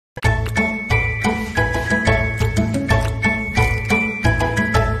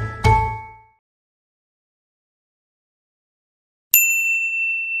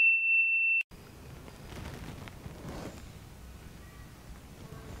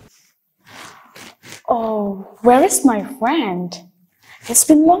Oh, where is my friend? It's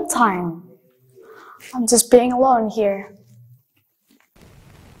been a long time. I'm just being alone here.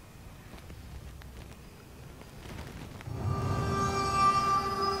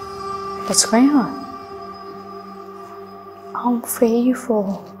 What's going on? I'm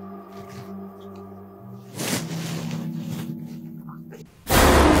faithful.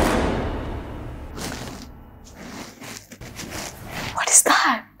 What is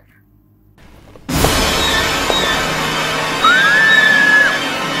that?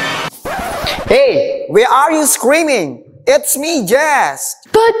 Hey, where are you screaming? It's me, Jess.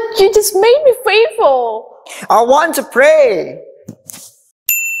 But you just made me faithful. I want to pray.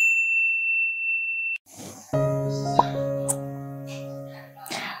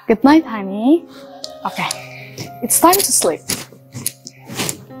 Good night, honey. Okay, it's time to sleep.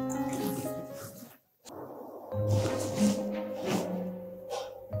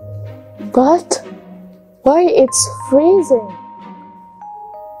 But why it's freezing?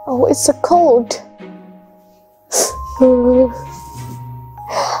 Oh, it's so cold.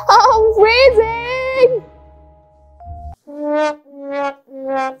 I'm freezing!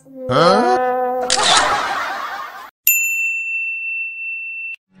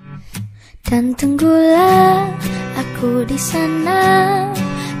 Dan tunggulah aku di sana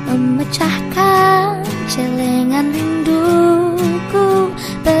memecahkan celengan rinduku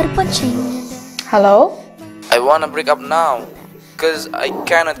berponceng. Hello? I wanna break up now, cause I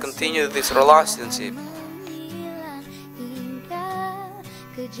cannot continue this relationship.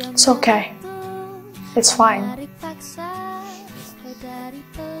 It's okay. It's fine.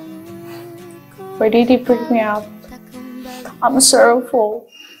 Why did you break me up? I'm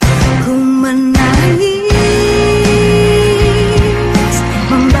sorrowful. Ku menangis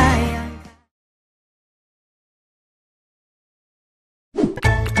membayangkan.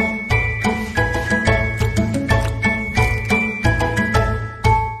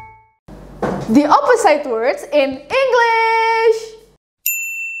 The opposite words in English.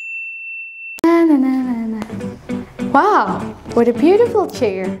 Na, na, na, na, na. Wow, what a beautiful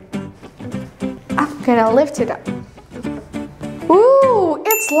chair. I'm gonna lift it up. Ooh,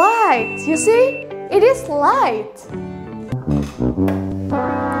 it's light. You see? It is light.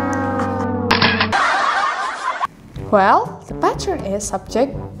 Well, the pattern is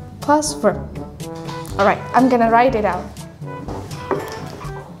subject plus verb. Alright, I'm gonna write it out.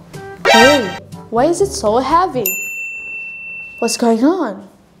 Hey, why is it so heavy? What's going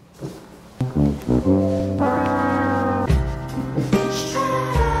on?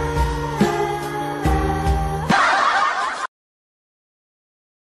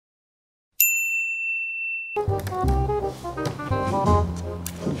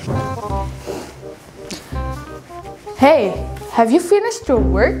 Hey, have you finished your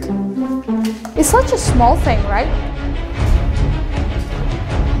work? It's such a small thing, right?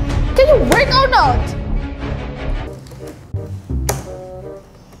 Can you work or not?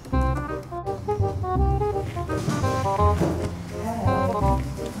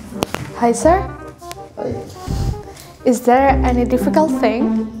 Hi, sir. Hi. Is there any difficult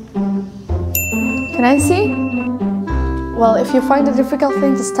thing? Can I see? Well, if you find a difficult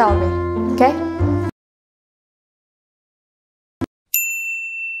thing, just tell me, okay?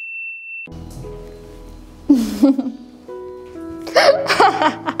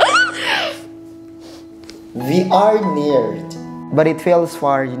 We are near, but it feels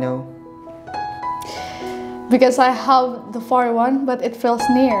far, you know. Because I have the far one, but it feels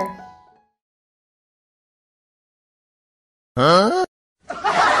near. Huh?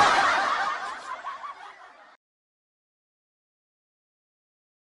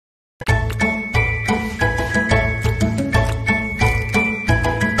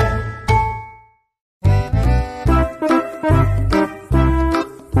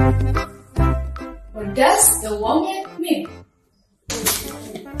 What does the woman mean?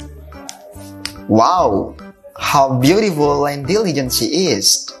 Wow, how beautiful and diligent she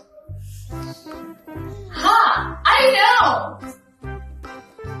is. Ha! I know!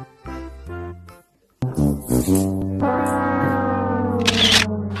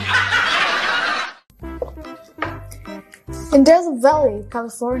 In Death Valley,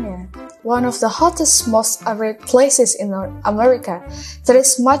 California, one of the hottest, most arid places in America, there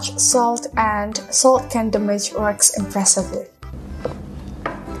is much salt, and salt can damage rocks impressively.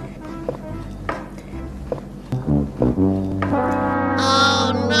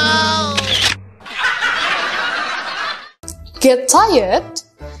 Oh no! Get tired,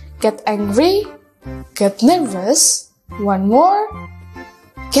 get angry, get nervous, one more,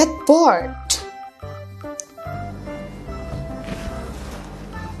 get bored.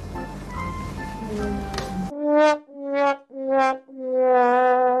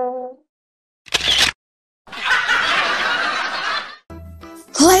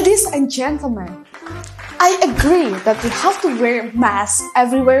 Ladies and gentlemen, I agree that we have to wear masks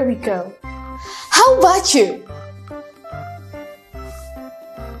everywhere we go. How about you?